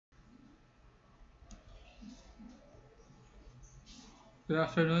Good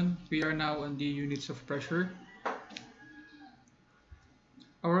afternoon. We are now on the units of pressure.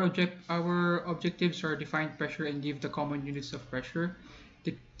 Our objectives are define pressure and give the common units of pressure.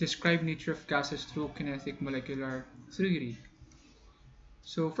 Describe nature of gases through kinetic molecular theory.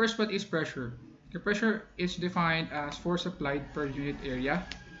 So first, what is pressure? The pressure is defined as force applied per unit area.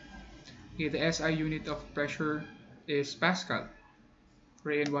 Okay, the SI unit of pressure is Pascal,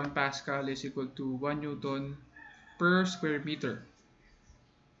 wherein 1 Pascal is equal to 1 Newton per square meter.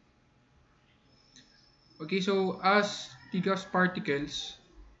 Okay, so as the gas particles,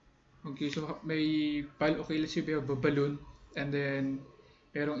 okay, so let's say we have a balloon, and then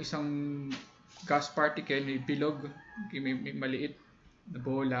merong isang gas particle, may bilog, okay, may maliit na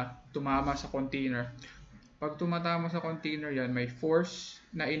bola, tumama sa container. Pag tumatama sa container yan, may force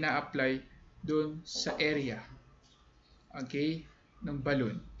na ina-apply dun sa area, okay, ng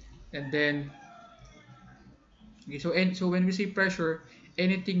balloon. And then, okay, so when we say pressure,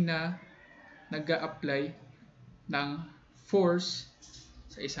 anything na nag-a-apply ng force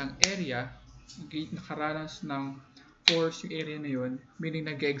sa isang area, okay, nakaranas ng force yung area na yun, meaning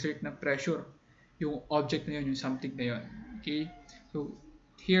nag-exert ng pressure yung object na yun, yung something na yun. Okay, so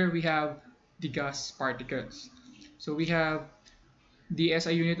here we have the gas particles. So we have the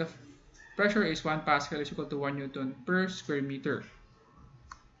SI unit of pressure is 1 Pascal is equal to 1 Newton per square meter.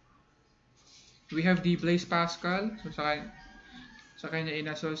 We have the Blaise Pascal, so sa kanya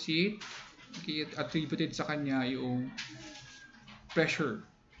in-associate, okay, attributed sa kanya yung pressure,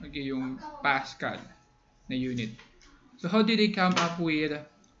 okay, yung Pascal na unit. So how did they come up with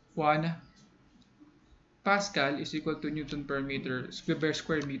 1 Pascal is equal to Newton per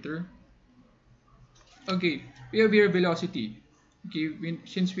square meter? Okay, we have here velocity. Okay,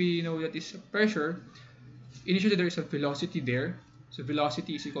 since we know that is pressure, initially there is a velocity there. So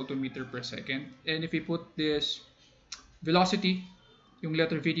velocity is equal to meter per second. And if we put this velocity, yung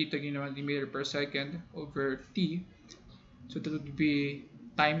letter V dito ginawa di meter per second over t, so that would be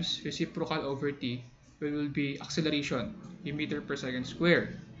times reciprocal over t, it will be acceleration in meter per second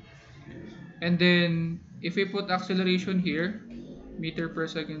squared. And then if we put acceleration here, meter per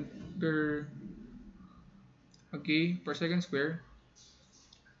second per second square,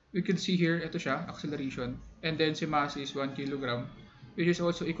 we can see here, ito siya, acceleration, and then si mass is 1 kilogram, which is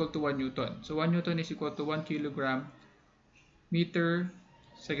also equal to 1 Newton. So 1 Newton is equal to 1 kilogram meter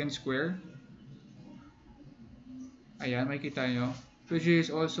second square. Ayan, makikita nyo. Which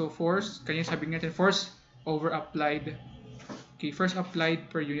is also force. Kanya sabi natin force over applied. Okay, first applied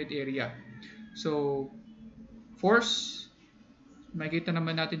per unit area. So, force, makikita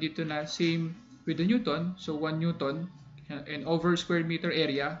naman natin dito na same with the Newton. So, 1 Newton and over square meter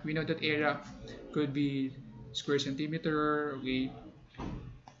area. We know that area could be square centimeter. Okay.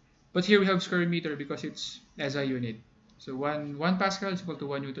 But here we have square meter because it's SI unit. So 1 Pascal is equal to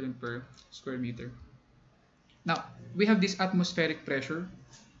 1 Newton per square meter. Now, we have this atmospheric pressure,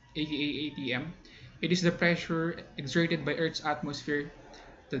 aka ATM. It is the pressure exerted by Earth's atmosphere.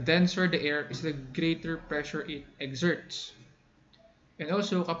 The denser the air is the greater pressure it exerts. And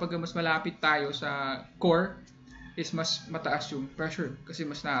also, kapag mas malapit tayo sa core, is mas mataas yung pressure kasi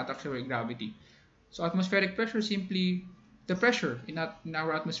mas na-attack siya by gravity. So, atmospheric pressure simply the pressure in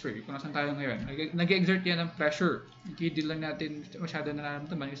our atmosphere, kung nasan tayo ngayon, nag-exert yan ng pressure. Hindi lang natin masyado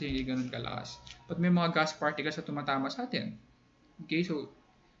nararamdaman kasi hindi ganun kalakas. But may mga gas particles na tumatama sa atin. Okay, so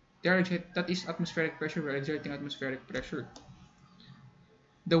that is atmospheric pressure. We're exerting atmospheric pressure.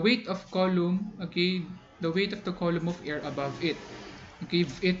 The weight of column, okay, the weight of the column of air above it. Okay,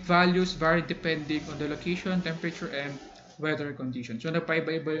 it values vary depending on the location, temperature, and weather conditions. So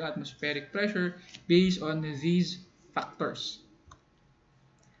nagpaiba-iba yung atmospheric pressure based on these factors.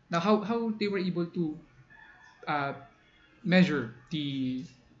 Now, how they were able to measure the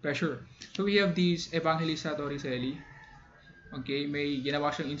pressure? So we have this Evangelista Torricelli. Okay, may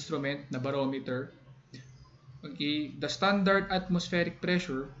ginawa siyang instrument na barometer. Okay, the standard atmospheric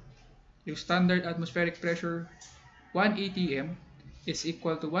pressure, yung standard atmospheric pressure, 1 atm is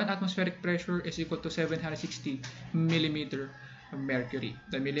equal to 1 atmospheric pressure is equal to 760 millimeter mercury.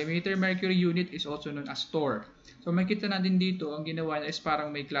 The millimeter mercury unit is also known as torr. So makita natin dito, ang ginawa niya is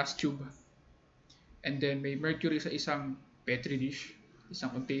parang may glass tube. And then may mercury sa isang petri dish,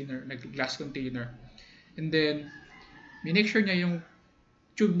 isang container, glass container. And then make sure niya yung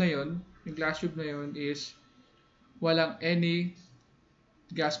tube na yon, yung glass tube na yon is walang any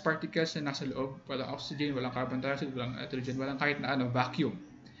gas particles na nasa loob, walang oxygen, walang carbon dioxide, walang nitrogen, walang kahit na ano, vacuum.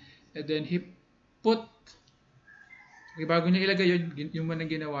 And then he put, bago niya ilagay yun, yung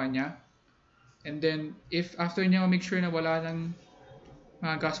manang ginawa niya. And then if after niya make sure na wala ng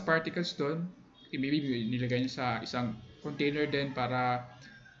mga gas particles doon, maybe nilagay niya sa isang container din para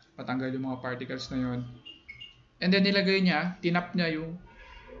matanggal yung mga particles na yun. And then nilagay niya, tinap niya yung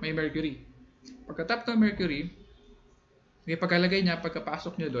may mercury. Pagka-tap ng mercury, may pagkalagay niya,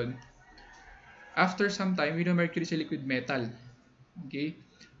 pagkapasok niya doon, after some time, yung mercury sa liquid metal. Okay?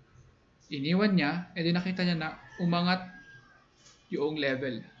 Iniwan niya, and then nakita niya na umangat yung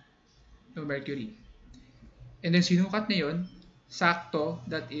level ng mercury. And then sinukat niya yun, sakto,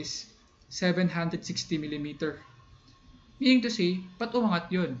 that is 760 mm. Meaning to say, ba't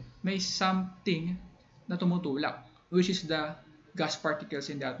umangat yun? May something na tumutulak, which is the gas particles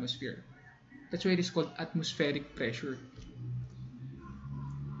in the atmosphere. That's why it is called atmospheric pressure.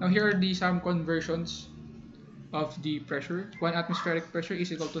 Now here are some conversions of the pressure. 1 atmospheric pressure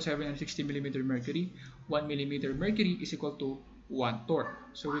is equal to 760 mm mercury. 1 mm mercury is equal to 1 torr.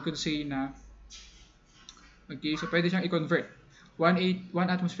 So we could say na, okay, so pwede siyang i-convert. 1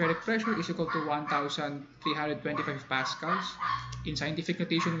 atmospheric pressure is equal to 1,325 pascals. In scientific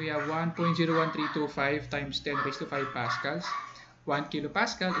notation, we have 1.01325 times 10 raised to 5 pascals. 1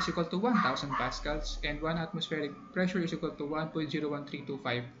 kilopascal is equal to 1,000 pascals, and 1 atmospheric pressure is equal to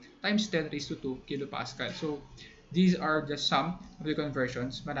 1.01325 times 10 raised to 2 kilopascal. So these are just some of the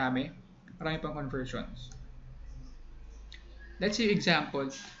conversions. Marami pang conversions. Let's say example,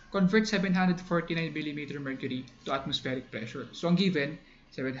 convert 749 mm mercury to atmospheric pressure. So ang given,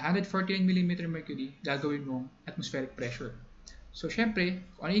 749 mm mercury, gagawin mong atmospheric pressure. So syempre,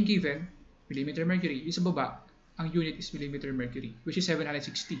 kung ano yung given, millimeter mercury, yung sa baba, ang unit is millimeter mercury, which is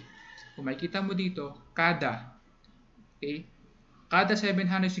 760. Kung makikita mo dito, kada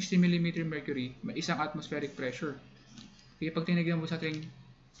 760 mm mercury, may isang atmospheric pressure. Okay, pag tinignan mo sa ating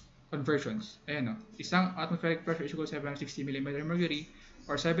conversions, ayan o, isang atmospheric pressure is equal to 760 mm mercury,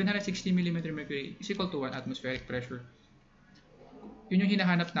 or 760 mm mercury is equal to 1 atmospheric pressure. Yun yung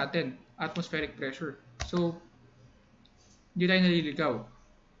hinahanap natin, atmospheric pressure. So, hindi tayo naliligaw.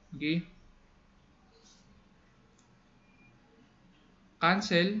 Okay?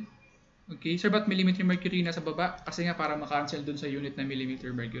 Cancel. Okay? Sir, ba't millimeter mercury nasa baba? Kasi nga para makancel dun sa unit na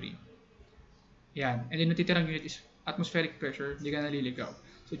millimeter mercury. Yan. And then, natitirang unit is atmospheric pressure. Hindi ka naliligaw.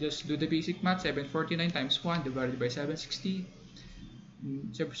 So, just do the basic math. 749 times 1 divided by 760.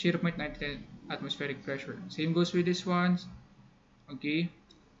 0.910 atmospheric pressure. Same goes with this one. Okay?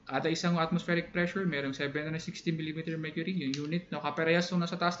 Kada isang atmospheric pressure, merong 760 mm mercury, yung unit na kaparehas nung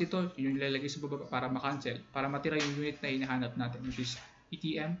nasa taas dito, yun yung ilalagay sa baba para makancel, para matira yung unit na hinahanap natin, which is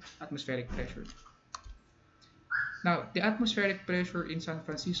ATM, atmospheric pressure. Now, the atmospheric pressure in San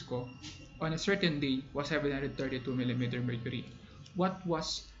Francisco on a certain day was 732 mm mercury. What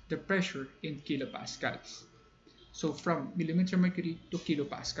was the pressure in kilopascals? So, from millimeter mercury to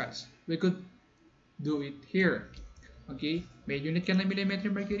kilopascals. We could do it here. Okay, may unit ka na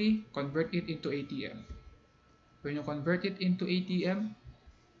millimeter mercury, convert it into ATM. When you convert it into ATM,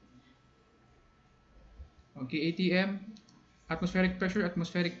 okay, ATM, atmospheric pressure,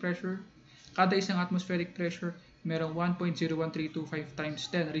 kada isang atmospheric pressure, merong 1.01325 times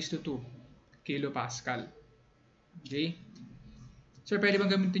 10 raised to 2 kilopascal. Okay? Sir, pwede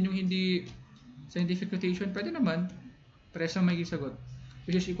bang gamitin yung hindi scientific notation? Pwede naman. Pares ang magiging sagot.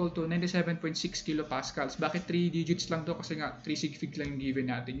 Which is equal to 97.6 kilopascals. Bakit 3 digits lang to? Kasi nga 3 sig fig lang yung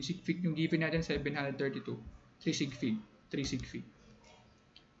given natin. Yung given natin 732. 3 sig fig.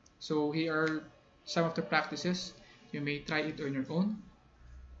 So here are some of the practices. You may try it on your own.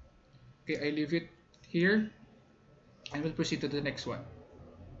 Okay, I leave it here and we'll proceed to the next one.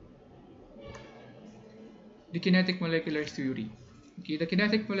 The kinetic molecular theory. Okay, the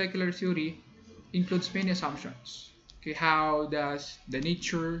kinetic molecular theory includes many assumptions. Okay, how does the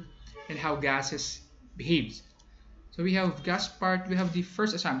nature and how gases behaves. So we have the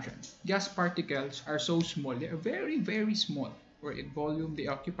first assumption. Gas particles are so small, they are very, very small, or in volume they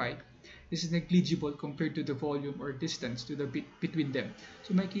occupy. This is negligible compared to the volume or distance to the between them.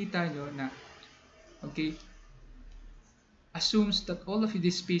 So makita nyo na, okay, assumes that all of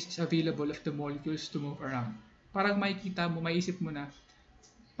this space is available of the molecules to move around. Parang makikita mo, maisip mo na,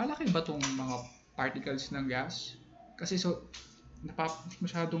 malaki ba itong mga particles ng gas? Kasi so,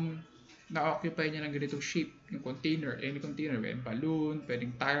 masyadong na-occupy niya ng ganitong shape, yung container, any container, pwedeng balloon,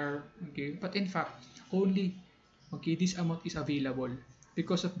 pwedeng tire, okay? But in fact, only, okay, this amount is available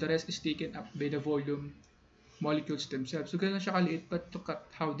because of the rest is taken up by the volume molecules themselves. So, ganun siya kaliit, but look at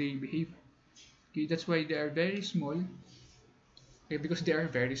how they behave. Okay, that's why they are very small, okay, because they are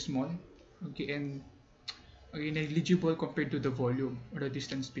very small, okay, and okay, negligible compared to the volume or the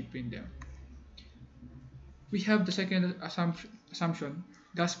distance between them. We have the second assumption.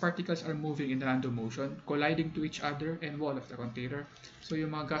 Gas particles are moving in random motion, colliding to each other and wall of the container. So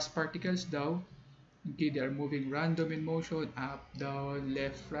yung mga gas particles daw, Okay, they are moving random in motion, up, down,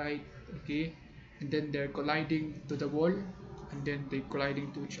 left, right. Okay, and then they're colliding to the wall, and then they colliding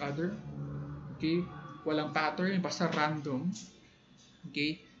to each other. Okay, walang pattern, basta random.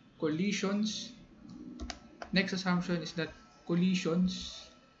 Okay, collisions. Next assumption is that collisions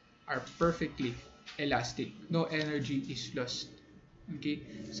are perfectly elastic. No energy is lost. Okay,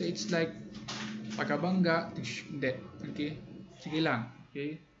 so it's like pagkabangga, hindi. Okay, sige lang.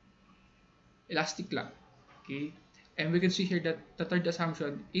 Okay, elastic lang. Okay, and we can see here that the third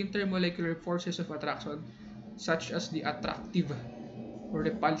assumption, intermolecular forces of attraction, such as the attractive or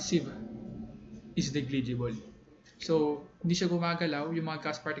repulsive, is negligible. So, hindi siya gumagalaw, yung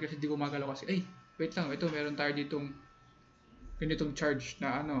mga gas particles hindi gumagalaw kasi, wait lang, ito, meron tayo ditong ganitong charge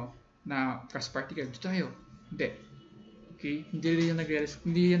na na gas particle. Dito tayo. Hindi. Okay?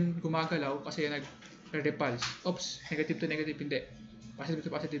 Hindi yan gumagalaw kasi yan nag-repulse. Oops, negative to negative, hindi. Positive to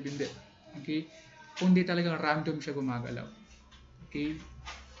positive, hindi. Okay? Kundi talagang random siya gumagalaw. Okay?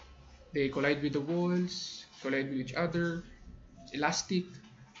 They collide with the walls, collide with each other, it's elastic,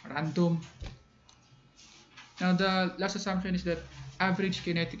 random. Now, the last assumption is that average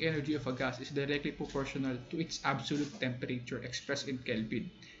kinetic energy of a gas is directly proportional to its absolute temperature expressed in Kelvin.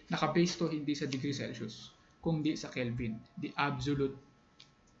 Naka-base to hindi sa degree Celsius, kundi sa Kelvin, the absolute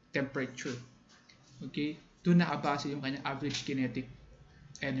temperature. Okay? Doon nakabase yung kanyang average kinetic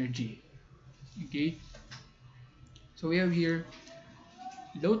energy. Okay? So we have here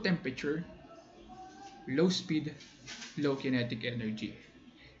low temperature, low speed, low kinetic energy.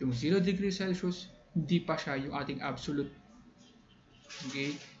 Yung 0 degrees Celsius, hindi pa siya yung ating absolute.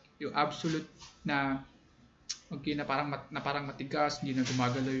 Okay? Yung absolute na okay, na parang matigas, hindi na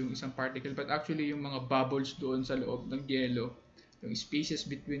gumagalaw yung isang particle, but actually yung mga bubbles doon sa loob ng yelo, yung spaces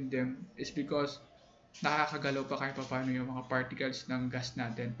between them is because nakakagalaw pa kahit paano yung mga particles ng gas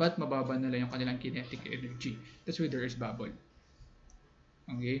natin, but mababa na lang yung kanilang kinetic energy. That's why there is bubble.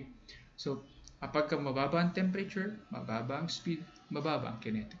 Okay? So, kapag mababa ang temperature, mababa ang speed, mababa ang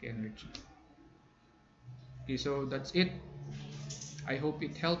kinetic energy. Okay, so that's it. I hope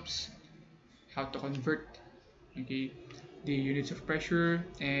it helps how to convert the units of pressure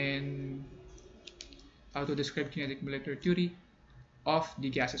and how to describe kinetic molecular theory of the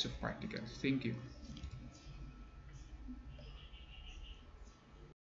gases of particles. Thank you.